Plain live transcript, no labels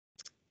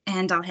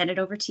and I'll hand it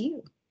over to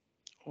you.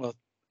 Well,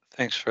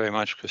 thanks very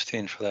much,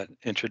 Christine, for that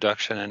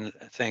introduction, and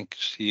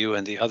thanks to you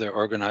and the other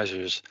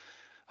organizers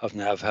of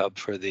NavHub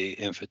for the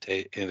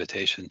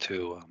invitation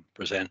to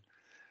present.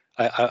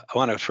 I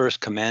want to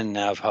first commend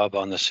NavHub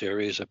on the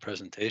series of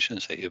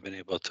presentations that you've been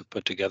able to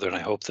put together, and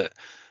I hope that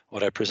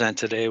what I present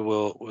today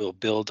will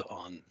build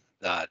on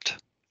that.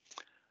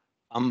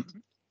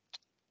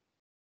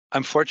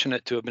 I'm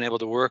fortunate to have been able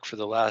to work for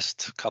the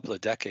last couple of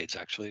decades,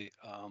 actually,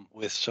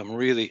 with some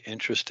really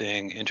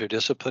interesting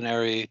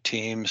interdisciplinary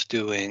teams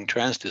doing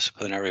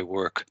transdisciplinary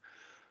work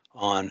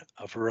on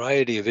a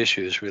variety of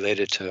issues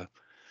related to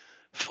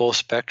full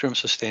spectrum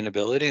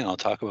sustainability, and I'll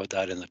talk about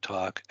that in the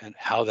talk, and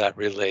how that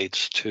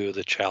relates to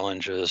the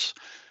challenges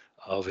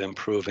of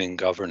improving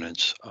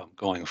governance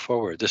going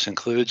forward. This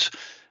includes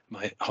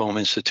my home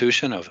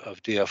institution of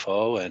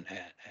DFO and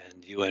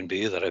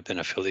UNB that I've been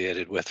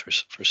affiliated with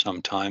for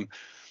some time,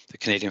 the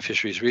Canadian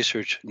Fisheries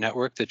Research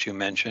Network that you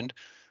mentioned,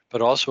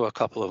 but also a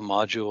couple of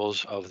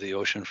modules of the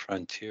Ocean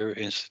Frontier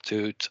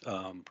Institute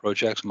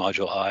projects,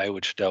 Module I,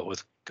 which dealt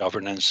with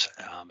governance,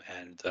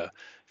 and the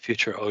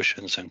Future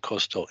Oceans and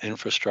Coastal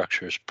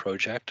Infrastructures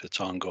project. It's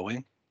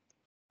ongoing.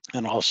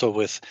 And also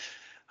with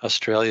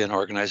Australian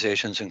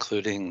organizations,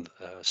 including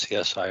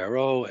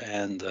CSIRO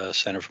and the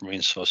Center for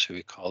Marine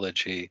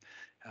Social-Ecology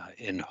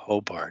in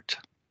Hobart.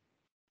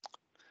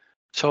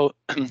 So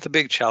the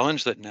big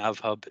challenge that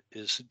NavHub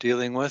is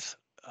dealing with,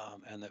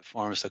 and that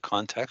forms the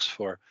context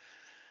for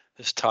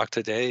this talk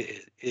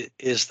today,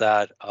 is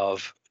that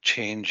of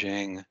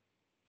changing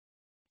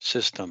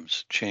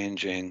systems,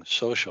 changing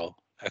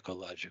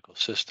social-ecological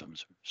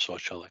systems,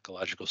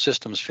 social-ecological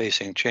systems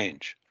facing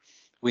change.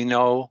 We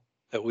know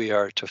that we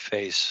are to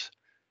face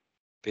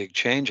big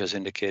change, as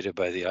indicated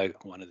by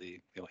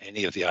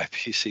any of the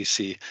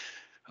IPCC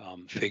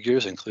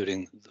figures,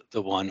 including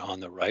the one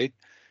on the right.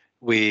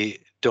 We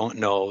don't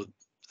know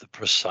the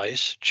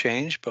precise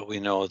change, but we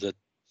know that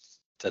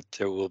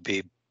there will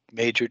be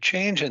major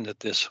change and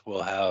that this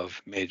will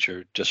have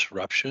major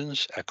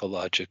disruptions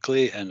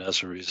ecologically and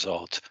as a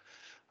result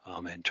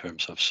in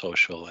terms of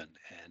social and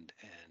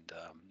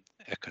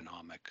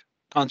economic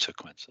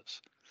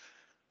consequences.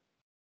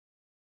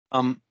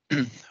 The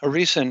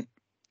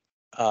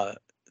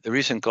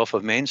recent Gulf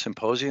of Maine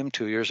symposium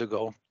 2 years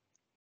ago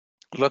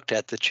looked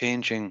at the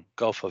changing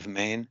Gulf of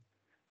Maine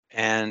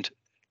and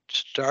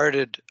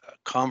started a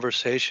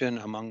conversation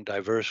among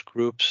diverse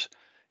groups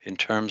in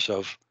terms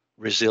of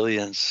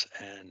resilience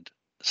and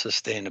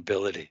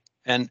sustainability.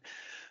 And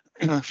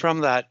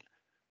from that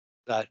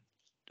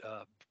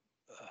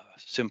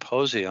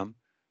symposium,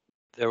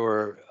 there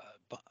were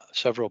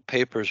several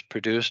papers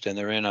produced, and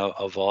they're in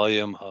a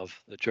volume of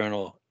the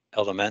journal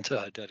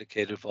Elementa, a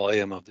dedicated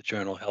volume of the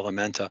journal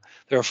Elementa.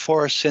 There are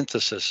 4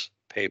 synthesis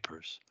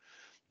papers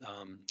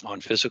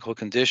on physical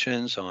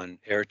conditions, on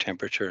air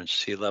temperature and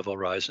sea level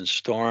rise and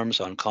storms,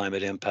 on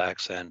climate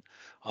impacts, and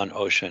on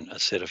ocean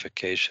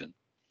acidification.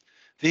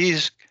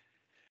 These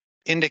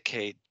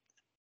indicate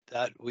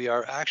that we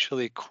are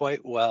actually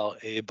quite well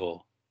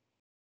able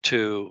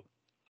to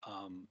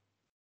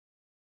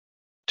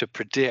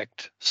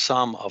predict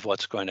some of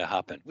what's going to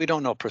happen. We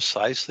don't know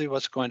precisely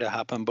what's going to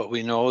happen, but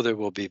we know there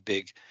will be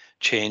big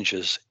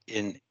changes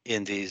in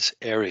these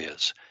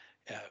areas,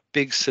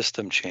 big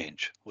system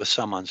change with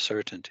some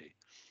uncertainty.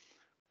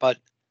 But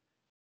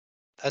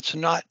that's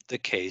not the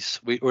case.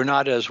 We're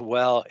not as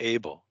well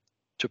able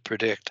to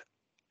predict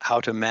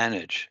how to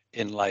manage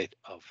in light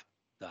of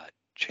that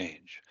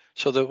change.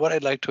 So what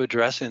I'd like to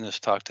address in this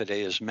talk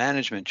today is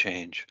management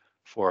change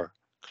for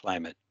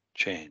climate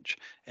change.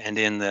 And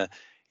to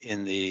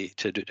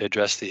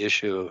address the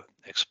issue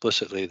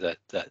explicitly that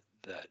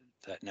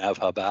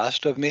NavHub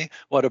asked of me,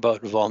 what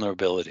about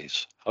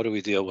vulnerabilities? How do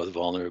we deal with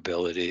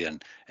vulnerability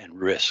and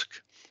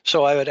risk?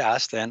 So I would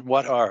ask then,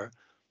 what are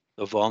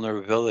the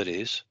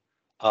vulnerabilities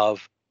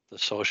of the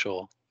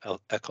social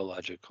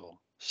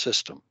ecological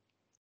system?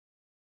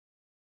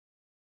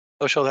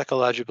 Social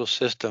ecological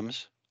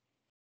systems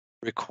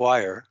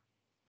require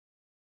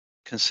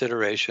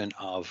consideration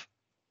of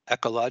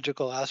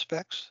ecological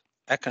aspects,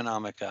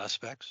 economic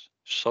aspects,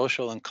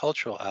 social and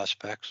cultural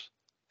aspects,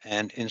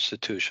 and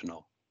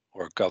institutional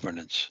or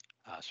governance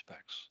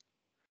aspects.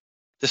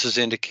 This is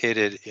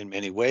indicated in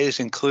many ways,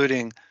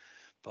 including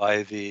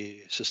by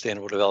the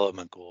Sustainable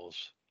Development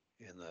Goals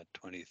in the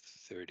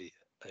 2030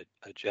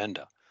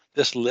 agenda.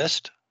 This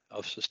list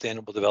of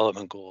Sustainable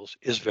Development Goals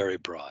is very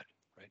broad,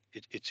 right?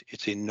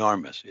 It's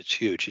enormous, it's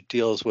huge. It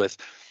deals with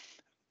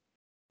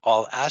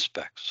all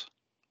aspects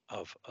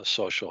of a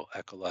social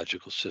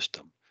ecological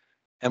system.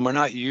 And we're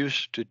not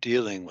used to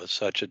dealing with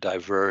such a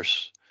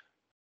diverse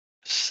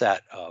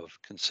set of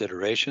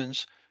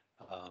considerations,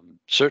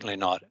 certainly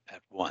not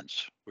at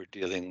once. We're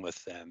dealing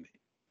with them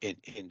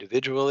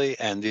individually,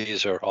 and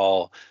these are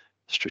all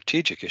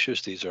strategic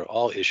issues. These are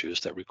all issues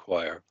that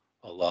require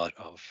a lot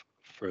of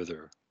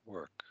further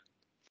work.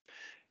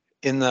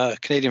 In the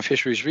Canadian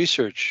Fisheries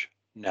Research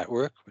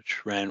Network,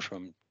 which ran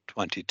from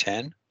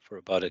 2010 for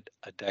about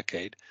a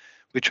decade,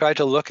 we tried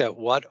to look at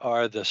what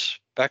are the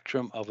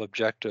spectrum of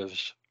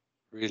objectives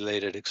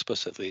related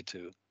explicitly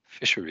to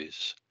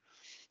fisheries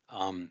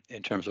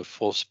in terms of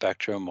full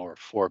spectrum or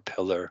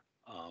four-pillar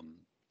uh,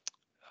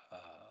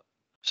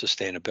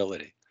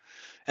 sustainability.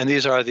 And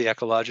these are the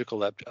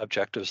ecological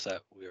objectives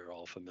that we're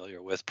all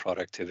familiar with: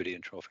 productivity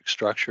and trophic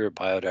structure,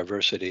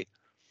 biodiversity,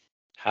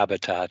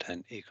 habitat,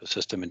 and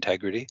ecosystem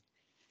integrity.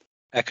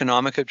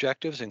 Economic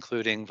objectives,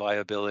 including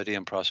viability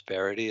and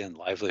prosperity and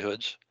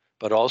livelihoods,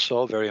 but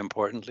also, very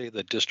importantly,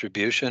 the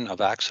distribution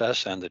of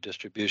access and the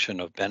distribution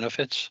of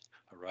benefits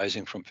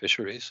arising from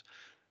fisheries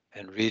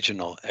and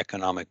regional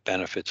economic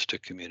benefits to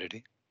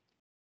community.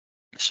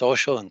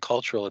 Social and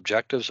cultural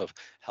objectives of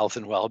health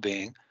and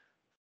well-being,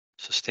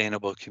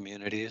 sustainable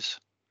communities,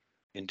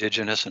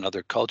 indigenous and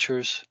other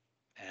cultures,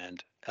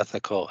 and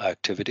ethical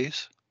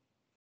activities.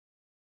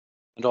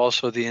 And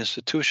also the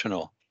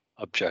institutional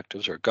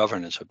objectives or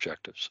governance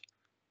objectives,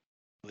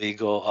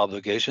 legal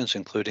obligations,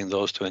 including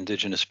those to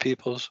indigenous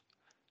peoples,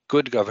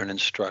 good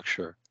governance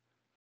structure,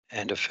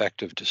 and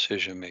effective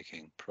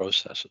decision-making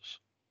processes.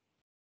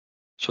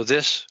 So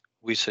this,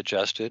 we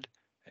suggested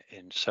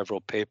in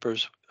several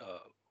papers,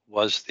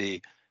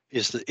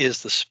 is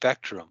the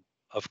spectrum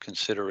of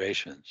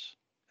considerations.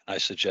 And I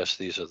suggest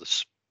this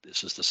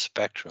is the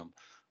spectrum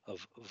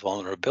of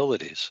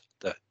vulnerabilities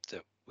that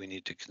we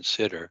need to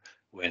consider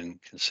when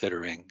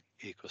considering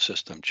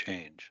ecosystem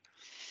change.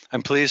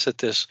 I'm pleased that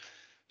this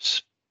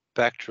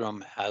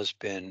spectrum has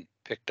been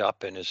picked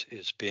up and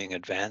is being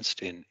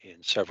advanced in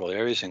several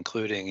areas,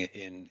 including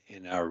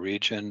in our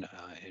region,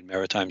 in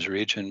Maritimes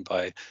region,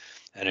 by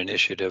an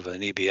initiative,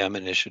 an EBM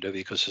initiative,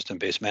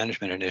 ecosystem-based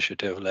management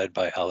initiative, led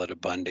by Alida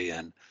Bundy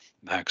and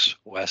Max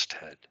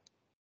Westhead.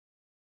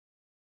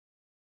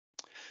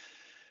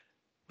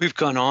 We've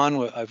gone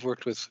on. I've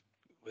worked with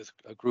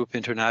a group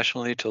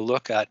internationally to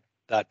look at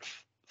that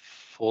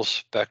full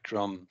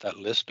spectrum, that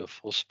list of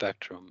full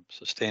spectrum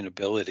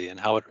sustainability and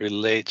how it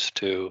relates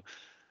to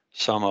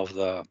some of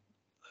the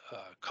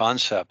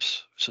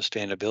concepts,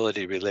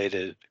 sustainability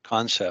related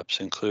concepts,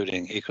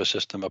 including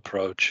ecosystem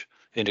approach,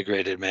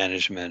 integrated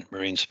management,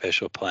 marine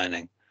spatial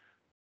planning,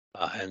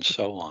 and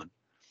so on.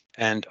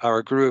 And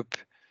our group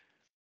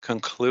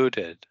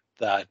concluded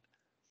that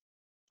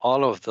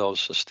all of those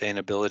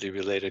sustainability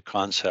related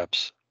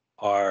concepts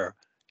are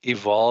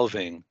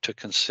evolving to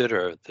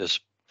consider this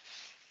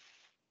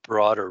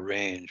broader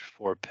range,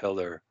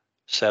 four-pillar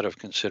set of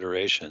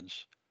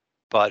considerations.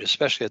 But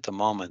especially at the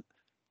moment,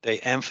 they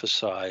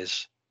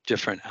emphasize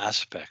different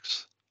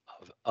aspects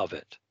of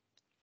it.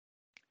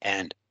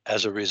 And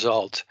as a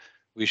result,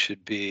 we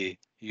should be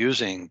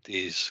using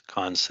these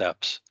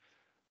concepts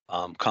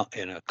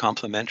in a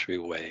complementary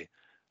way,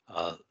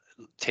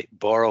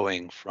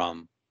 borrowing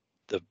from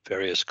the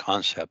various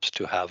concepts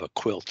to have a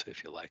quilt,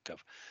 if you like,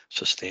 of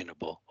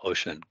sustainable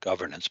ocean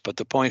governance. But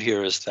the point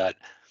here is that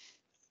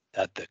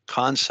the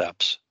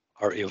concepts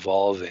are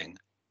evolving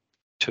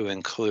to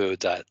include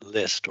that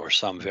list or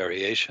some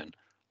variation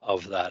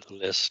of that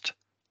list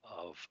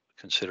of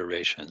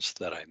considerations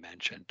that I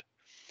mentioned.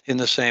 In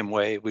the same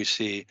way, we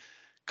see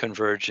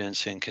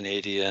convergence in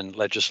Canadian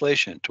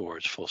legislation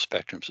towards full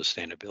spectrum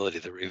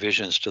sustainability. The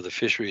revisions to the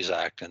Fisheries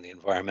Act and the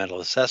Environmental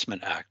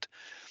Assessment Act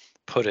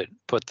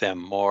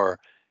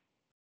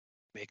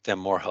make them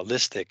more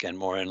holistic and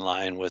more in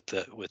line with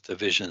the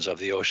visions of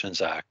the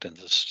Oceans Act and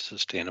the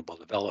Sustainable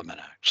Development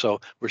Act. So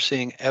we're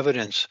seeing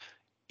evidence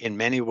in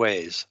many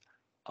ways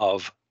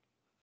of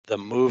the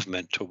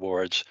movement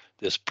towards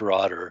this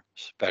broader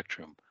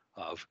spectrum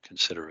of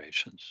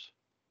considerations.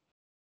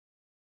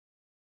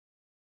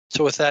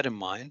 So with that in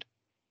mind,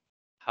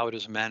 how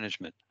does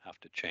management have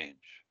to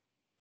change?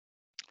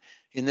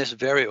 In this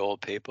very old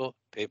paper,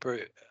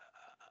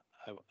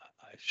 I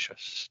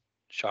just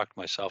shocked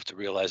myself to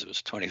realize it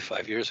was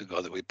 25 years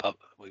ago that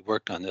we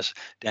worked on this.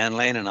 Dan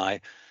Lane and I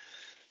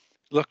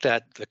looked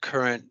at the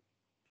current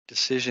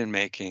decision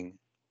making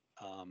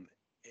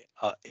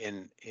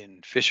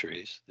in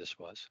fisheries.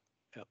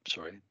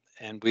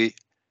 And we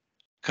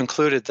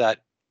concluded that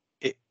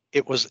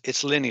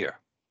it's linear,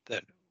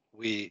 that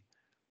we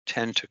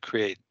tend to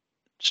create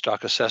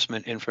stock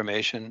assessment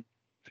information,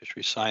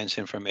 fishery science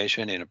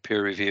information in a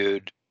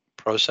peer-reviewed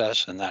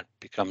process, and that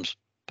becomes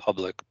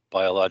public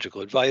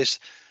biological advice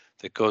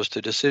that goes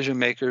to decision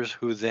makers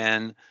who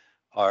then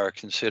are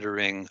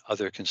considering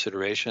other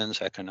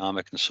considerations,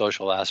 economic and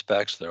social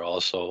aspects. They're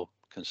also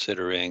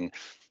considering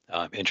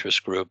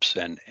interest groups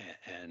and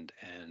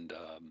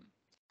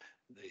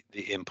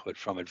the input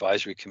from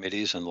advisory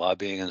committees and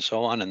lobbying and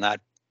so on, and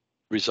that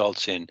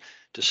results in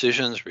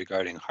decisions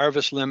regarding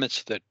harvest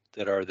limits that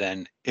are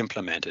then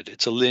implemented.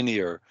 It's a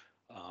linear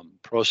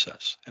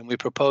process, and we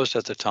proposed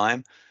at the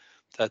time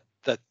that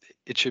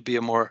it should be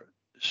a more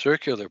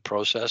circular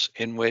process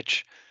in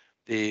which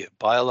the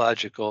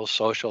biological,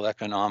 social,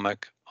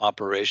 economic,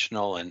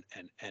 operational,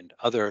 and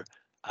other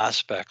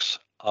aspects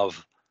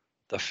of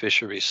the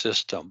fishery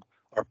system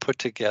are put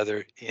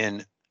together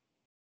in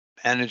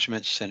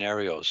management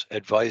scenarios,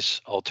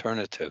 advice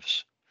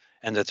alternatives,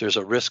 and that there's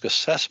a risk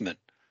assessment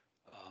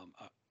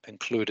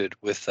included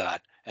with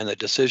that, and that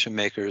decision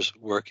makers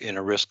work in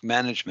a risk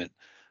management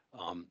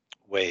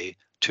way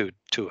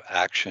to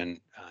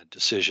action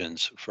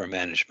decisions for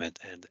management,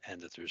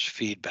 and that there's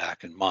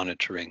feedback and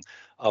monitoring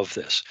of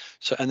this.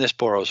 So, and this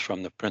borrows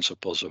from the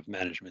principles of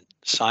management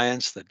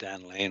science that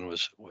Dan Lane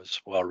was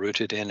well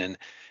rooted in,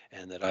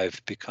 and that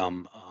I've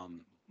become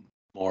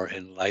more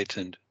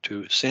enlightened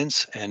to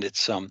since. And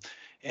it's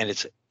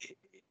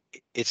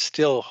it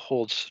still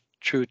holds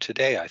true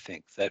today. I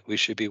think that we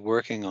should be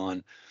working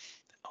on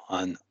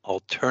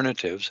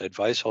alternatives,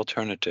 advice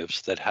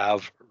alternatives that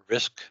have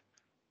risk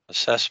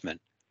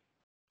assessment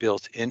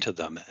built into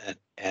them,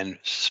 and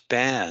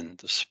span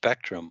the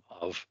spectrum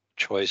of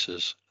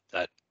choices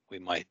that we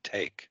might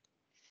take.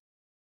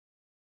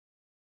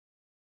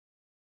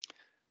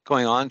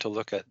 Going on to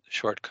look at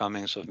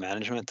shortcomings of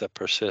management that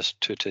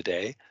persist to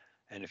today.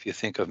 And if you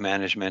think of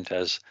management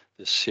as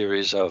this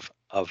series of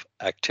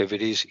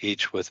activities,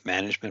 each with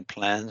management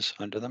plans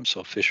under them,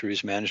 so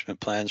fisheries management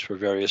plans for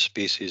various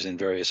species in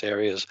various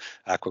areas,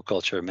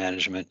 aquaculture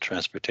management,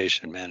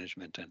 transportation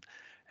management,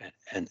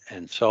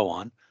 and so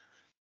on.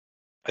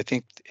 I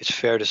think it's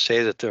fair to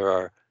say that there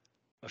are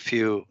a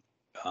few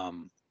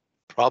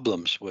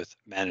problems with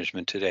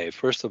management today.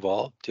 First of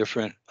all,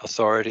 different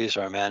authorities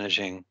are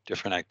managing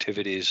different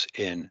activities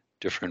in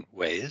different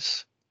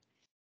ways.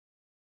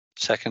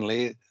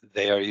 Secondly,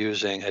 they are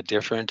using a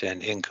different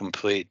and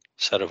incomplete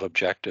set of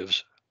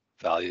objectives,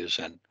 values,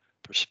 and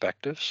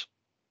perspectives.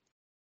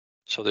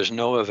 So there's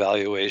no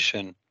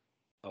evaluation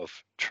of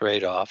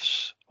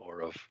trade-offs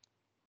or of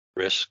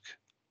risk,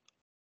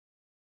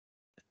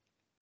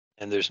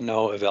 and there's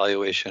no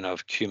evaluation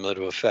of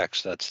cumulative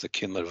effects. That's the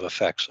cumulative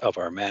effects of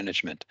our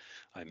management,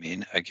 I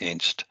mean,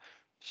 against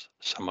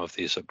some of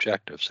these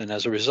objectives. And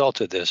as a result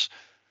of this,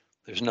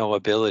 there's no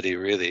ability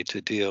really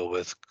to deal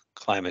with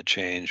climate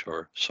change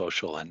or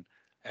social and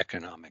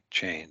economic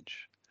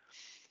change.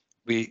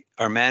 We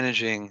are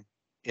managing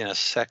in a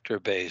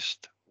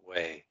sector-based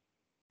way.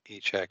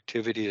 Each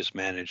activity is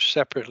managed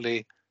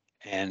separately,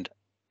 and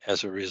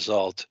as a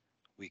result,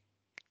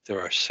 there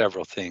are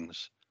several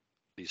things,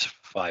 these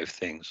 5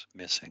 things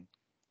missing.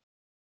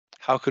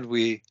 How could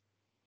we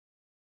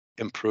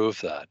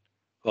improve that?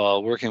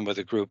 Well, working with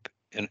a group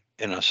in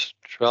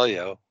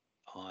Australia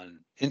on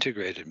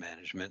integrated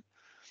management,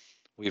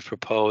 we've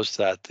proposed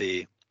that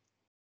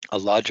a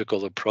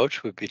logical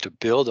approach would be to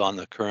build on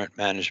the current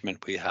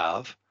management we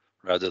have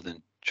rather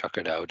than chuck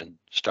it out and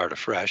start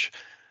afresh,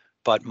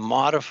 but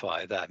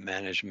modify that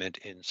management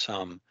in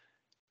some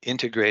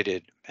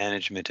integrated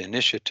management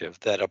initiative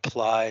that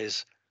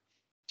applies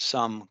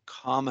some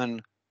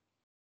common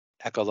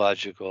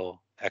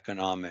ecological,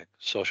 economic,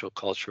 social,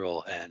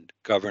 cultural, and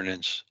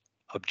governance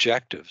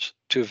objectives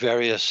to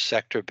various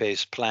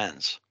sector-based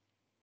plans.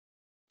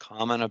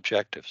 Common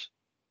objectives.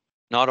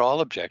 Not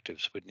all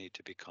objectives would need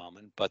to be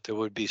common, but there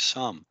would be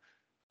some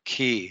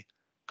key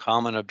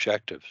common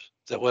objectives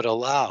that would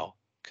allow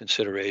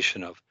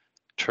consideration of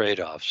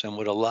trade-offs and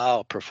would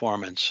allow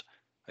performance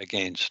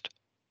against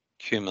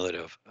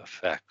cumulative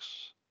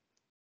effects,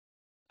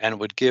 and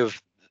would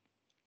give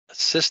a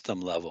system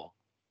level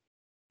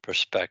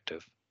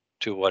perspective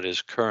to what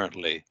is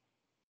currently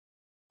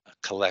a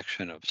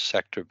collection of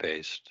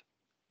sector-based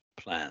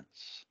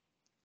plans.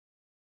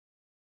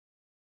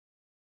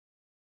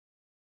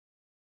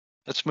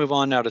 Let's move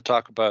on now to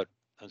talk about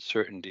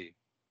uncertainty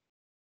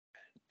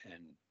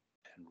and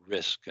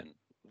risk and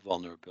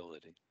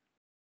vulnerability.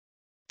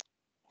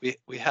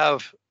 We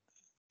have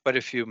quite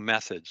a few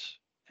methods,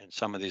 and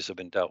some of these have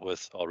been dealt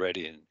with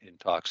already in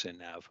talks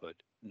in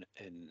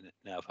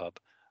NavHub,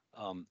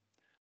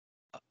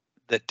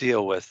 that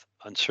deal with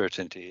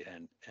uncertainty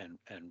and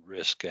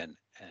risk and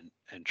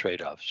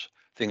trade-offs.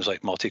 Things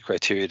like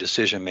multi-criteria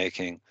decision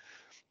making,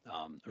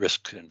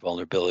 risk and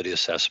vulnerability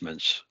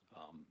assessments,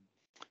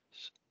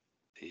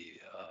 the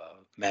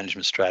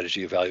management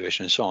strategy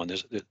evaluation, and so on.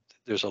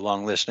 There's a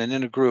long list. And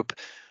in a group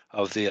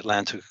of the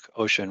Atlantic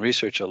Ocean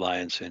Research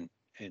Alliance in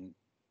a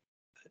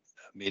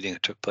meeting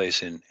that took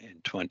place in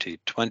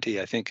 2020,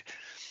 I think,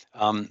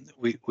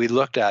 we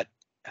looked at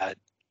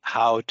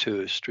how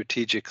to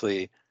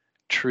strategically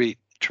treat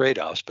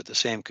trade-offs, but the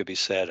same could be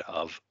said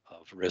of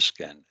risk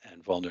and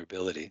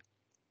vulnerability.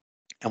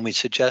 And we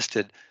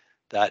suggested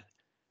that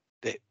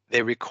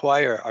they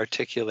require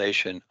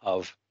articulation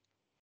of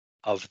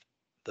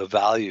the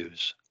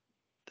values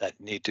that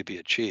need to be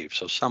achieved.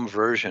 So some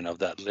version of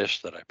that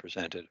list that I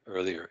presented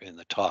earlier in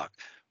the talk.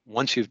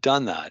 Once you've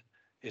done that,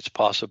 it's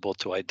possible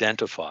to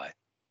identify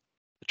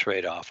the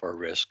trade-off or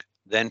risk,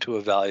 then to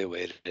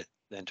evaluate it,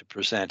 then to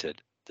present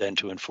it, then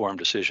to inform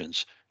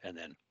decisions, and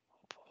then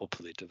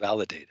hopefully to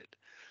validate it.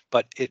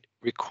 But it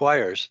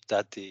requires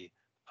that the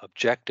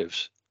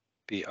objectives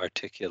be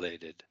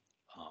articulated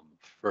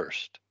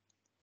first.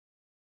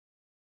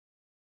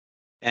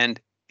 And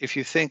if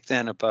you think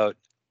then about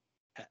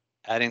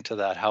adding to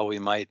that how we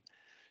might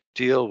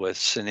deal with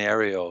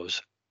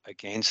scenarios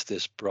against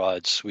this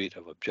broad suite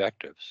of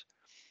objectives,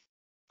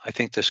 I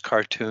think this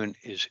cartoon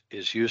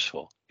is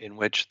useful, in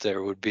which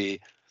there would be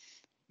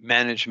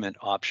management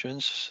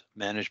options,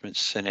 management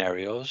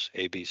scenarios,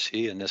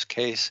 ABC in this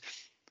case,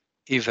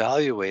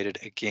 evaluated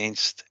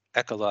against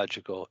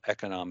ecological,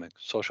 economic,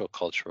 social,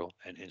 cultural,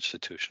 and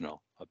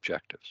institutional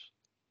objectives.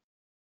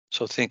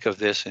 So think of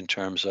this in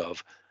terms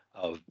of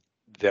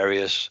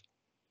various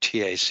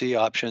TAC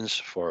options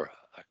for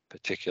a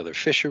particular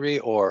fishery,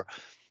 or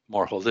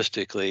more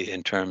holistically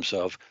in terms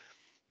of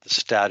the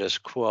status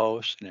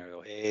quo,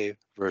 scenario A,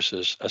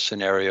 versus a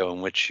scenario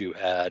in which you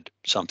add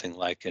something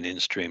like an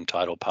in-stream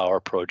tidal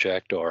power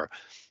project or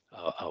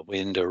a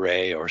wind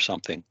array or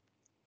something.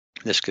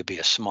 This could be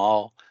a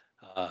small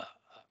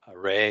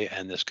array,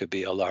 and this could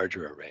be a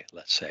larger array,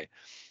 let's say.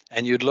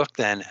 And you'd look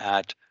then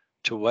at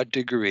to what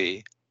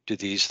degree do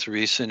these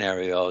three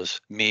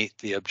scenarios meet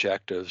the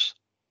objectives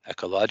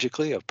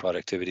ecologically of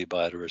productivity,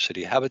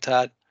 biodiversity,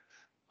 habitat,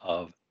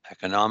 of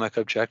economic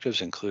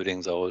objectives,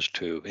 including those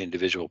to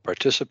individual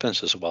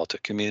participants as well to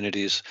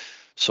communities,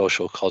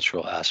 social,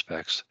 cultural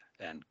aspects,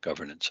 and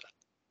governance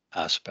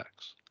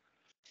aspects.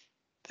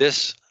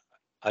 This,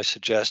 I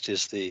suggest,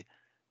 is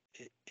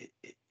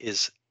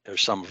or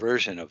some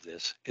version of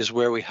this, is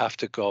where we have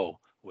to go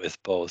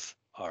with both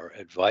our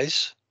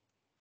advice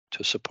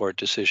to support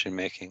decision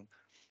making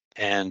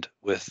and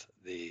with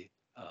the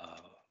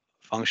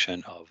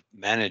function of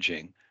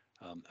managing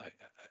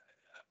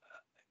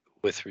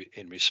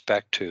in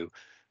respect to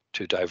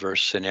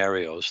diverse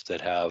scenarios that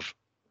have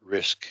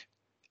risk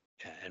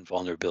and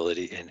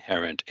vulnerability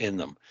inherent in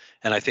them.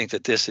 And I think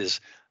that this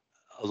is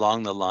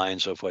along the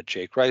lines of what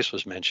Jake Rice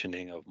was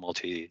mentioning of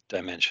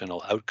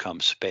multi-dimensional outcome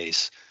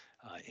space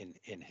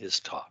in his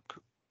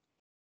talk.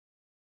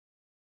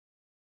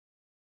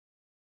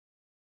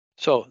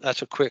 So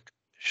that's a quick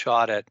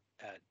shot at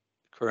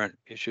current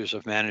issues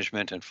of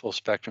management and full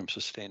spectrum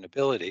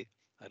sustainability.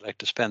 I'd like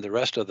to spend the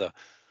rest of the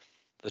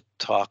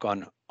talk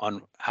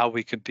on how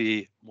we could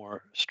be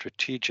more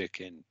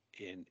strategic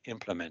in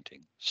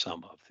implementing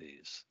some of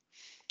these.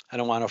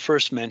 And I want to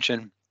first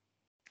mention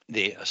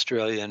the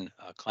Australian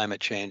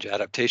Climate Change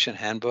Adaptation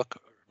Handbook,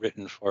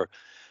 written for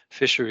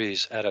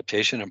fisheries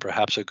adaptation, and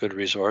perhaps a good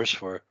resource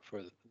for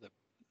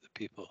the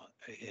people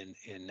in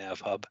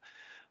NavHub,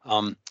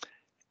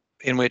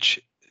 in which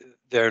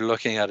they're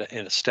looking at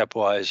in a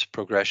stepwise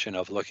progression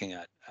of looking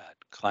at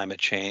climate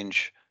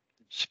change,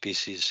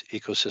 species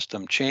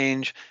ecosystem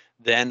change,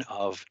 then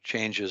of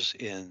changes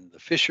in the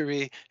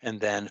fishery, and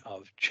then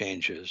of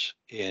changes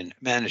in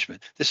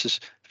management. This is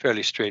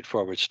fairly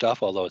straightforward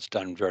stuff, although it's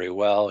done very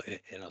well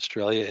in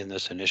Australia in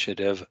this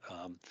initiative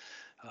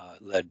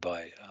led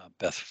by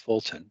Beth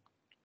Fulton.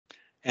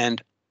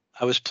 And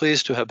I was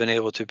pleased to have been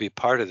able to be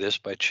part of this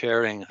by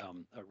chairing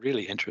a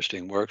really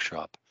interesting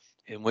workshop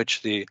in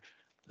which the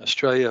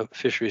Australia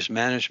Fisheries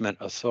Management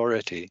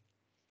Authority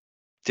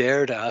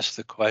dared ask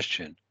the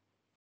question,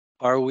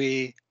 are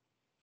we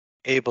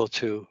able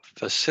to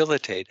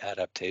facilitate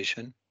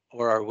adaptation,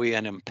 or are we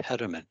an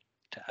impediment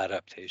to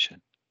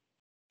adaptation?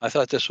 I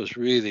thought this was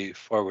really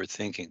forward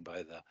thinking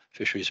by the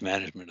Fisheries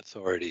Management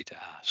Authority to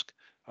ask,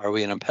 are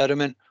we an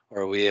impediment,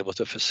 or are we able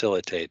to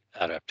facilitate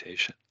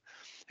adaptation?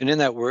 And in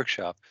that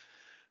workshop,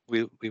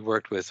 we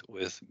worked with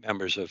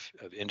members of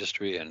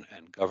industry and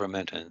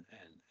government and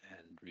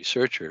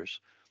researchers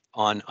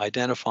on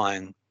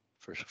identifying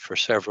for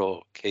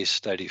several case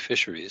study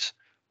fisheries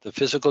the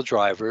physical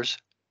drivers,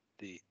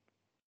 the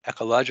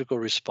ecological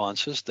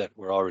responses that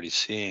we're already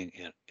seeing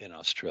in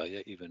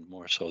Australia, even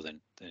more so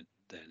than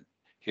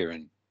here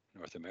in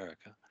North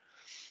America,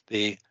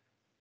 the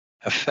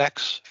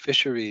effects,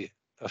 fishery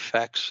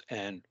effects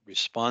and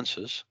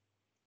responses,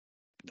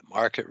 the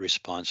market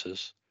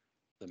responses,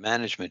 the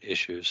management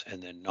issues,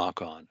 and then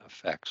knock-on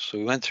effects. So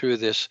we went through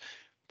this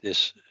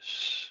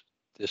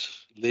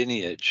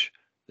lineage,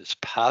 this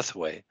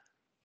pathway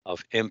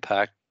of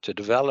impact to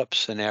develop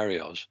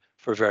scenarios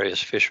for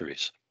various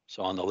fisheries.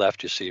 So on the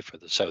left, you see for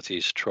the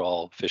southeast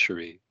trawl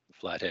fishery,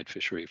 flathead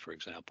fishery, for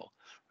example,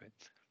 right?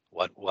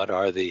 What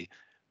are the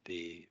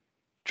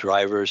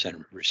drivers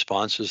and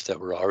responses that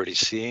we're already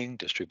seeing?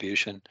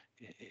 Distribution,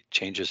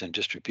 changes in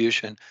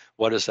distribution.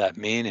 What does that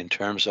mean in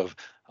terms of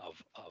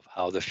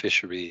how the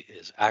fishery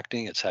is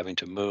acting? It's having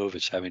to move,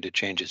 it's having to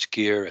change its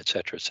gear, et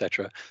cetera, et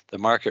cetera. The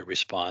market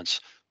response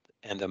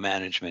and the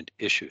management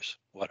issues.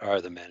 What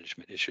are the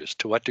management issues?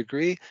 To what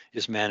degree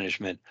is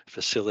management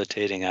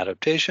facilitating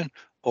adaptation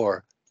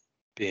or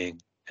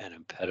being an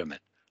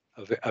impediment?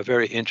 A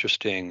very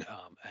interesting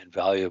and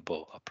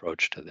valuable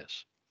approach to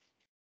this.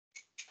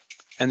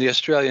 And the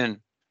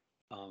Australian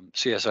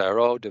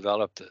CSIRO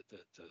developed the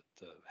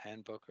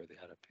handbook, or the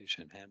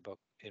adaptation handbook,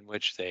 in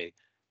which they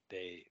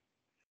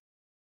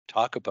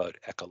talk about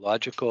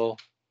ecological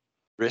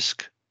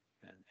risk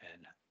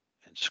and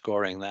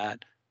scoring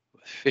that,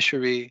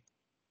 fishery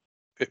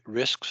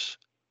risks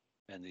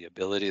and the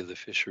ability of the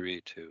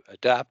fishery to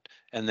adapt,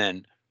 and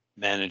then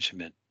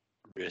management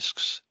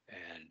risks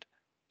and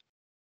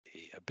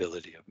the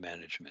ability of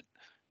management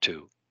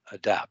to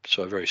adapt.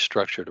 So a very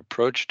structured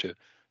approach to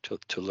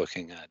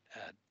looking at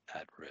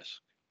risk.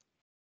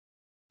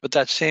 But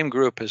that same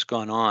group has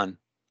gone on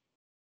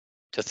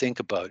to think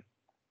about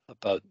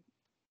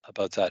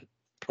that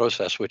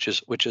process, which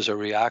is a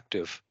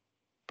reactive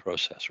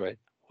process, right?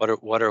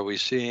 What are we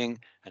seeing,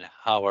 and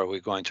how are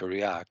we going to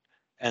react?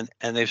 And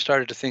they've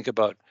started to think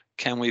about,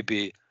 can we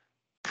be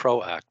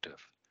proactive?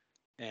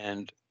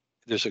 And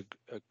there's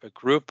a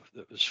group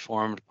that was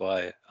formed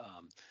by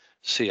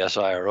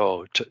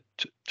CSIRO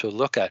to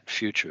look at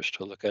futures,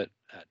 to look at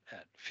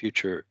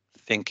future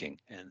thinking,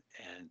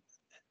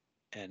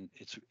 and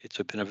it's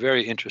been a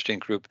very interesting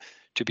group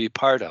to be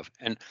part of.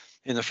 And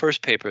in the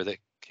first paper that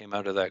came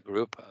out of that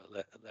group,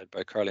 led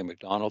by Carly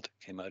McDonald,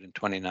 came out in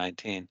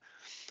 2019,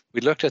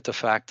 we looked at the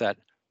fact that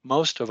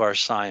most of our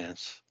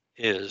science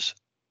is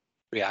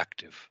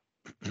reactive,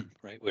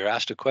 right? We're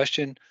asked a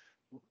question,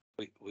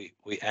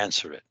 we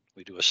answer it.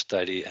 We do a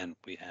study and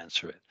we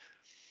answer it.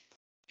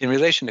 In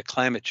relation to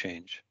climate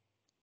change,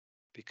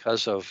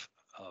 because of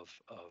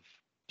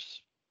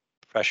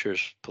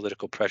pressures,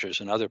 political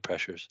pressures and other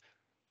pressures,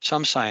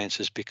 some science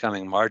is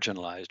becoming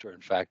marginalized or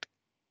in fact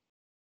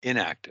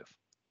inactive,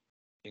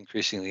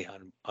 increasingly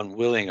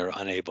unwilling or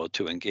unable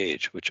to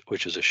engage,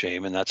 which is a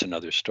shame, and that's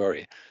another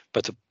story.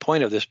 But the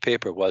point of this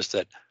paper was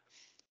that,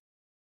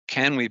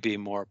 can we be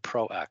more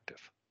proactive?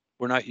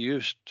 We're not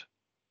used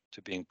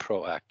to being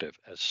proactive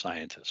as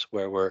scientists,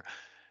 where we're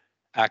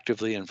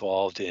actively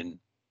involved in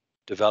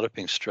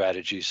developing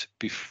strategies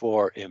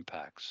before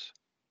impacts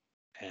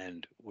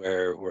and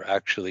where we're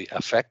actually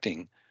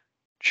affecting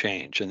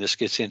change. And this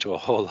gets into a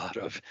whole lot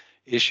of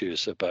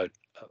issues about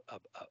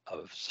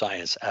of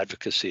science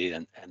advocacy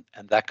and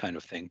that kind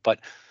of thing. But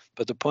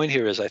the point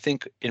here is, I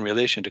think in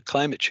relation to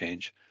climate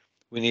change,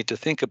 we need to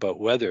think about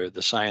whether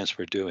the science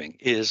we're doing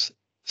is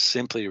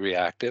simply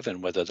reactive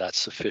and whether that's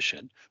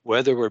sufficient,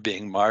 whether we're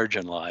being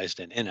marginalized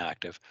and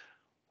inactive,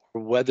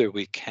 or whether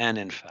we can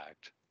in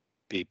fact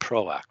be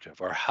proactive,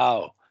 or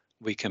how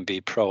we can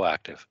be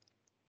proactive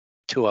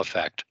to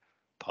affect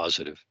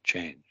positive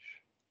change.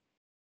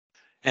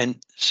 And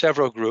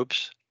several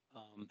groups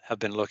have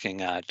been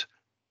looking at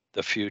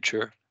the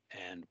future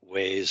and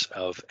ways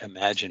of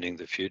imagining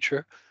the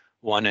future.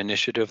 One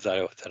initiative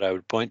that I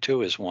would point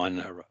to is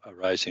one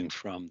arising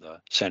from the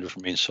Center for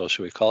Marine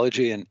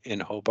Social-Ecology in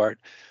Hobart,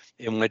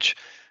 in which,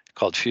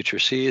 called Future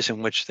Seas,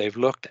 in which they've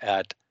looked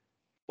at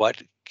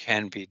what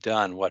can be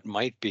done, what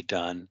might be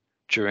done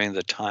during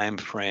the time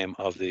frame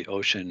of the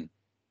ocean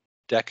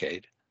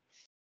decade,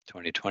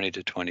 2020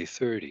 to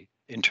 2030,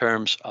 in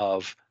terms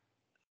of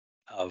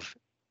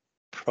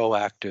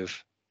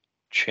proactive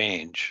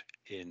change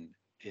in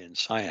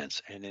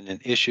science. And in an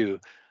issue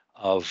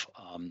of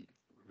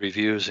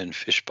reviews in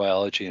fish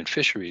biology and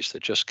fisheries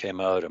that just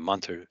came out a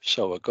month or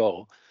so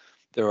ago,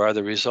 there are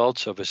the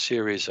results of a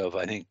series of,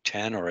 I think,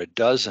 10 or a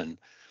dozen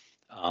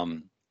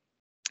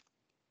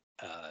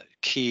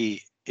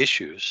key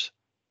issues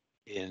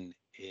in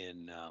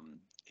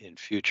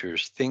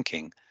futures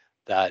thinking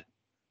that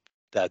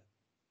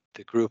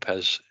the group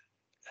has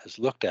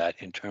looked at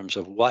in terms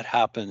of what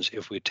happens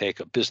if we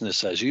take a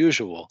business as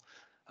usual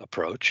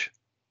approach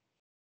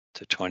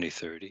to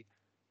 2030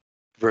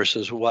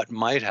 versus what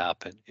might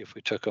happen if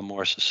we took a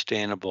more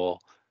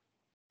sustainable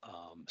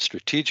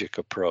strategic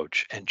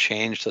approach and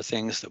change the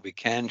things that we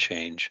can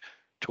change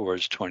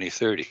towards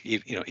 2030,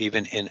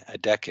 even in a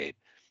decade.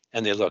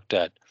 And they looked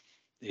at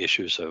the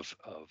issues of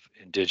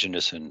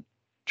indigenous and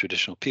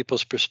traditional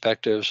peoples'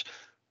 perspectives,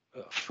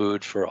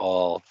 food for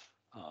all,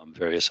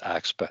 various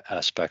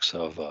aspects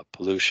of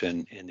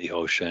pollution in the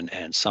ocean,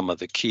 and some of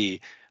the key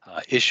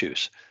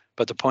issues.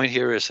 But the point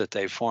here is that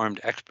they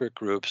formed expert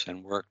groups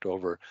and worked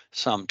over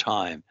some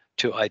time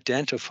to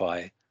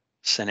identify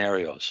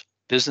scenarios.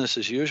 Business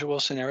as usual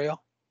scenario,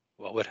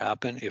 what would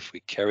happen if we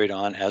carried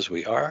on as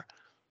we are,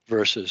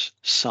 versus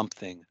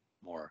something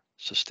more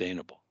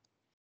sustainable.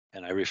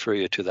 And I refer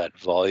you to that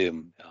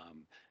volume,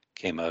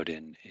 came out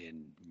in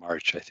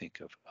March, I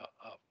think,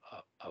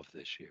 of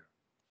this year.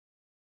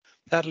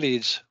 That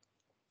leads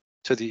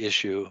to the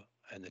issue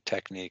and the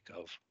technique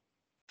of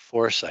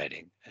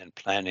foresighting and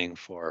planning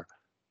for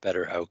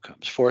better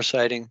outcomes.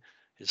 Foresighting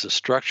is a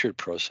structured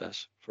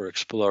process for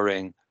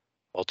exploring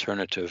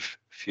alternative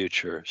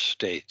future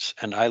states.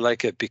 And I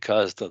like it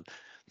because the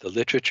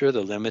literature,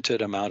 the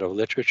limited amount of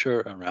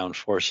literature around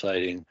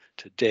foresighting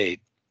to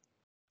date,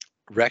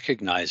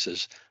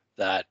 recognizes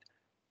that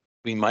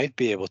we might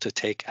be able to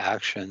take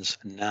actions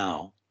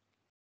now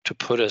to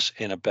put us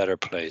in a better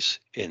place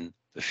in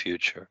the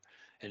future.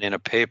 And in a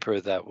paper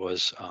that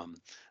was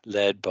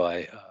led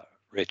by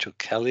Rachel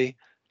Kelly,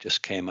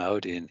 just came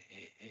out in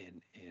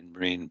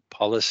Marine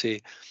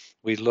Policy,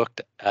 we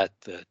looked at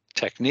the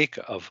technique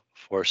of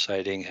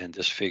foresighting, and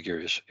this figure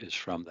is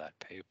from that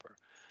paper.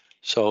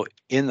 So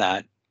in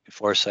that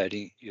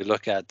foresighting, you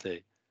look at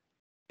the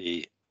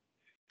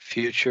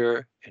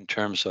future in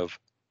terms of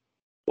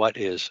what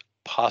is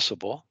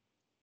possible,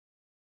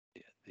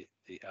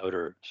 the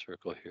outer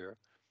circle here,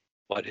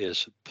 what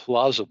is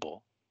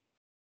plausible,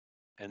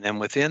 and then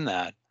within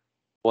that,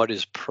 what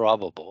is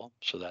probable,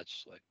 so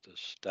that's like the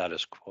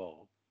status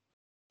quo,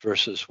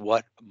 versus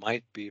what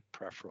might be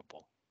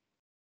preferable,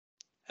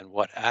 and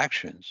what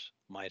actions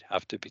might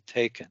have to be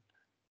taken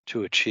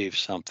to achieve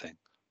something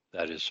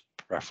that is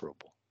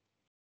preferable.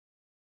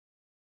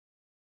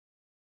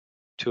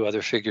 Two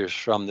other figures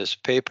from this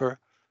paper.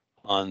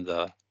 On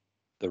the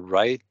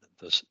right,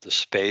 the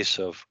space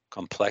of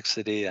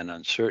complexity and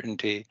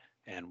uncertainty,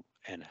 and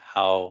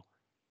how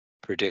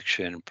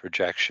prediction,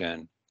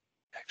 projection,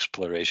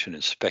 exploration,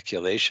 and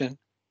speculation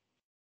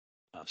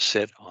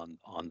sit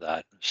on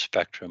that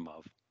spectrum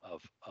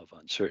of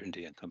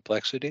uncertainty and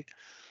complexity.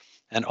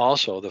 And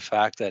also the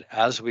fact that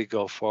as we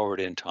go forward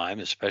in time,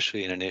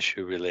 especially in an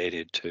issue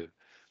related to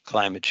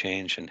climate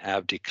change and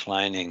have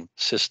declining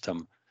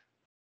system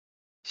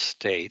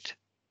state,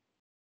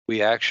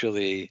 we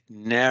actually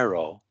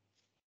narrow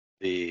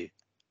the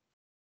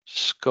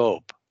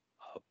scope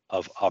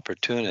of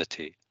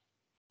opportunity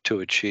to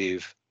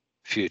achieve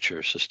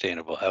future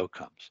sustainable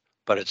outcomes.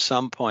 But at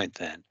some point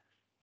then,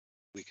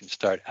 we can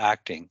start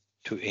acting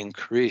to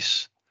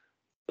increase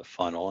the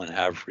funnel and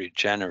have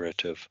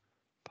regenerative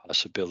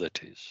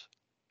possibilities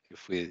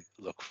if we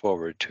look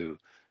forward to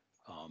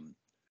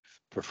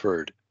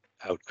preferred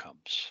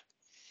outcomes.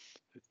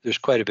 There's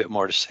quite a bit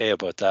more to say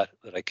about that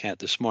I can't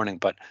this morning,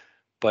 but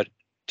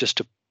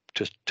just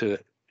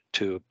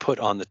to put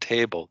on the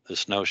table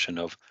this notion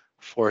of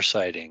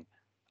foresighting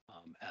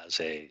as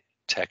a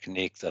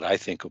technique that I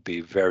think will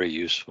be very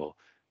useful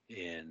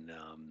in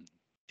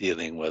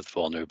dealing with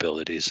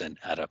vulnerabilities and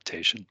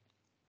adaptation.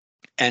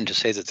 And to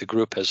say that the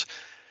group has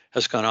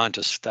gone on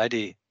to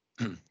study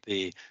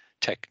the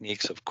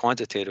techniques of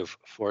quantitative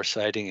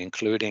foresighting,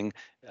 including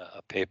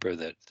a paper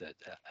that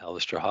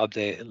Alistair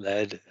Hobday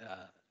led,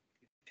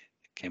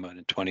 came out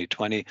in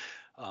 2020,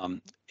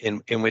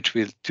 in which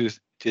we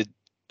did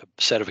a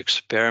set of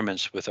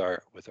experiments with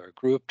our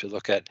group to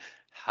look at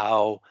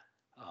how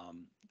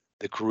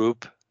the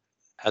group,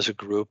 as a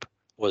group,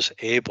 was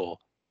able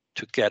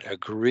to get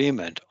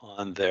agreement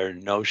on their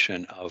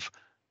notion of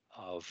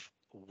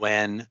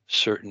when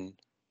certain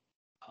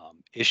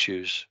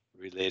issues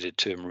related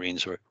to marine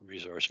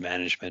resource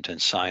management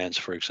and science,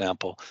 for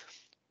example,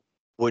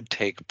 would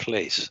take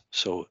place.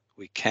 So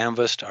we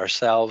canvassed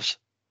ourselves,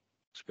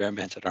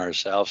 experimented on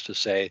ourselves to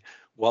say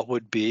what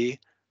would be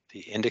the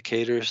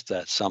indicators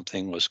that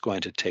something was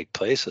going to take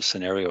place, a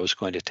scenario was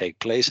going to take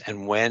place,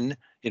 and when,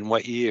 in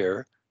what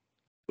year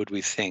would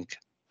we think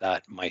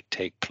that might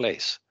take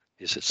place?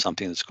 Is it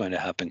something that's going to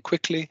happen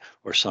quickly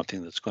or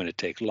something that's going to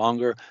take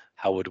longer?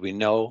 How would we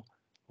know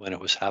when it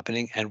was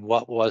happening? And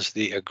what was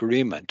the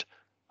agreement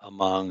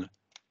among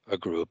a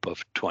group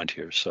of 20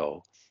 or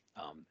so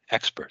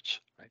experts,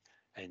 right?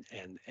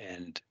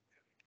 And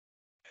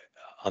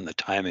on the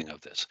timing of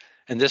this.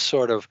 And this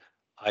sort of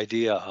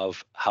idea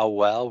of how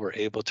well we're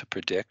able to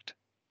predict,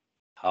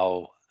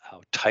 how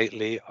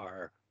tightly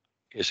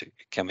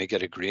can we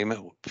get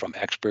agreement from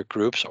expert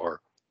groups,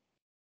 or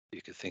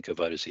you could think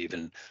about as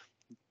even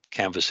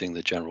canvassing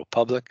the general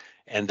public,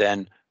 and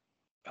then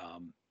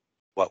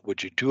what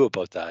would you do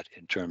about that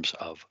in terms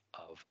of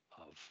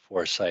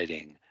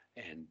foresighting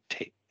and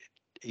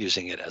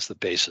using it as the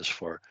basis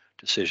for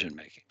decision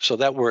making. So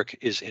that work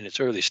is in its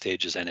early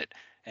stages, and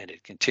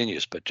it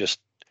continues. But just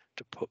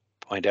to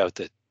point out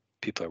that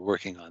people are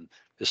working on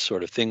this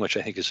sort of thing, which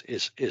I think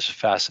is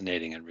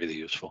fascinating and really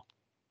useful.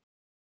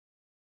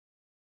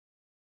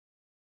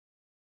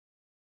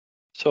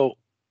 So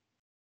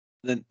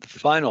then the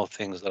final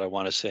things that I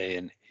want to say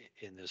in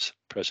this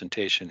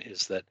presentation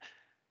is that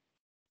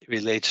it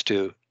relates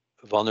to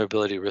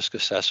vulnerability risk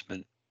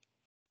assessment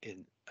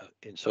in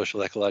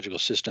social ecological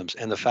systems,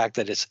 and the fact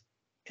that it's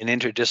an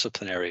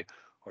interdisciplinary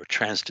or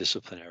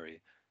transdisciplinary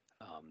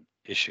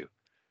issue.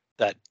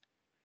 That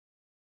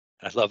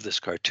I love this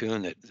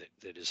cartoon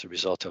that is the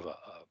result of a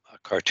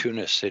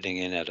cartoonist sitting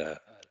in at a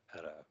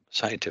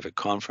scientific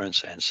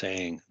conference and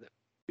saying that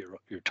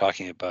you're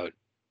talking about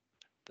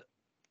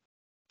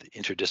the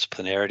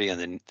interdisciplinarity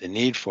and the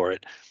need for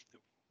it.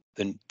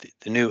 The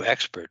new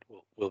expert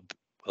will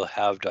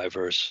have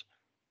diverse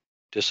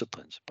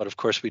disciplines. But of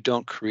course, we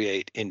don't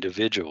create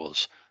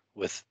individuals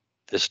with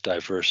this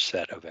diverse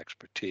set of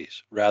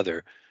expertise.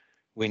 Rather,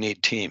 we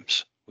need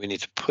teams. We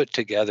need to put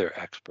together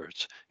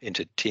experts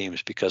into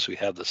teams because we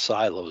have the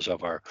silos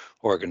of our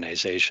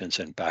organizations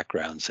and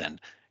backgrounds and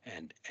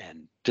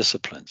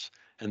disciplines.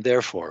 And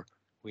therefore,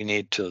 we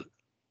need to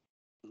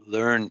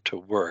learn to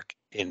work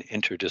in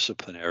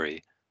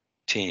interdisciplinary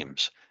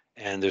teams.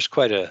 And there's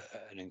quite an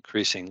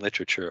increasing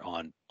literature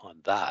on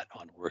that,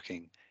 on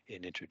working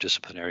in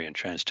interdisciplinary and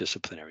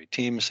transdisciplinary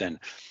teams. And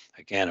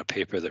again, a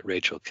paper that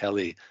Rachel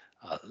Kelly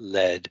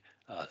led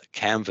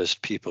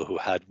canvassed people who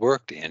had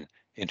worked in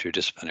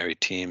interdisciplinary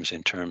teams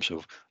in terms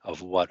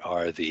of what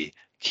are the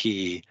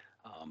key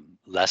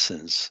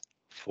lessons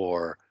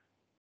for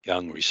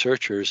young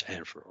researchers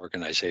and for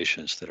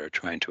organizations that are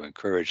trying to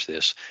encourage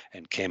this,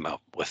 and came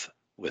up with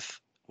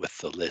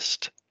the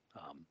list.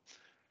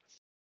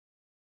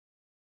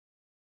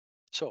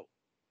 So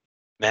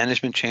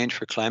management change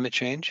for climate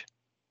change.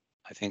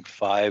 I think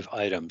 5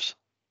 items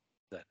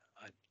that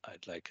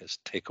I'd like us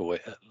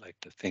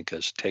to think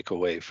as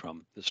takeaway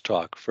from this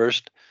talk.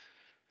 First,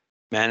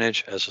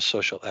 manage as a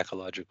social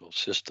ecological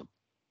system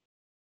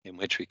in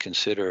which we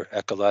consider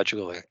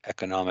ecological,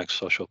 economic,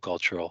 social,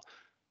 cultural,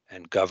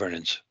 and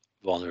governance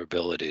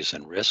vulnerabilities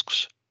and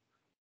risks.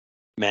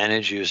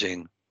 Manage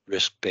using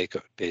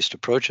risk-based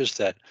approaches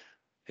that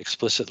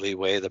explicitly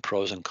weigh the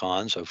pros and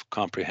cons of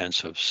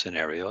comprehensive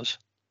scenarios,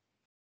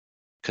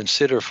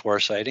 consider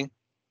foresighting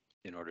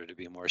in order to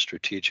be more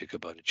strategic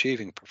about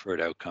achieving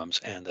preferred outcomes,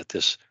 and that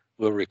this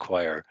will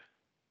require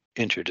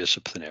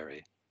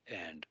interdisciplinary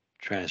and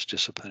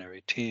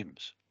transdisciplinary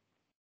teams.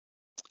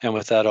 And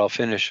with that, I'll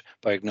finish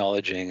by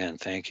acknowledging and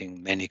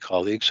thanking many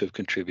colleagues who have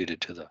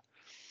contributed to the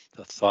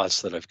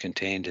thoughts that I've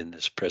contained in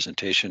this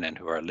presentation and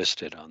who are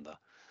listed on the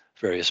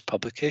various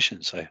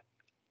publications.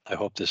 I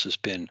hope this has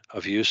been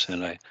of use,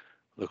 and I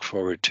look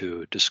forward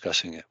to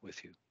discussing it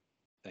with you.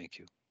 Thank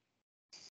you.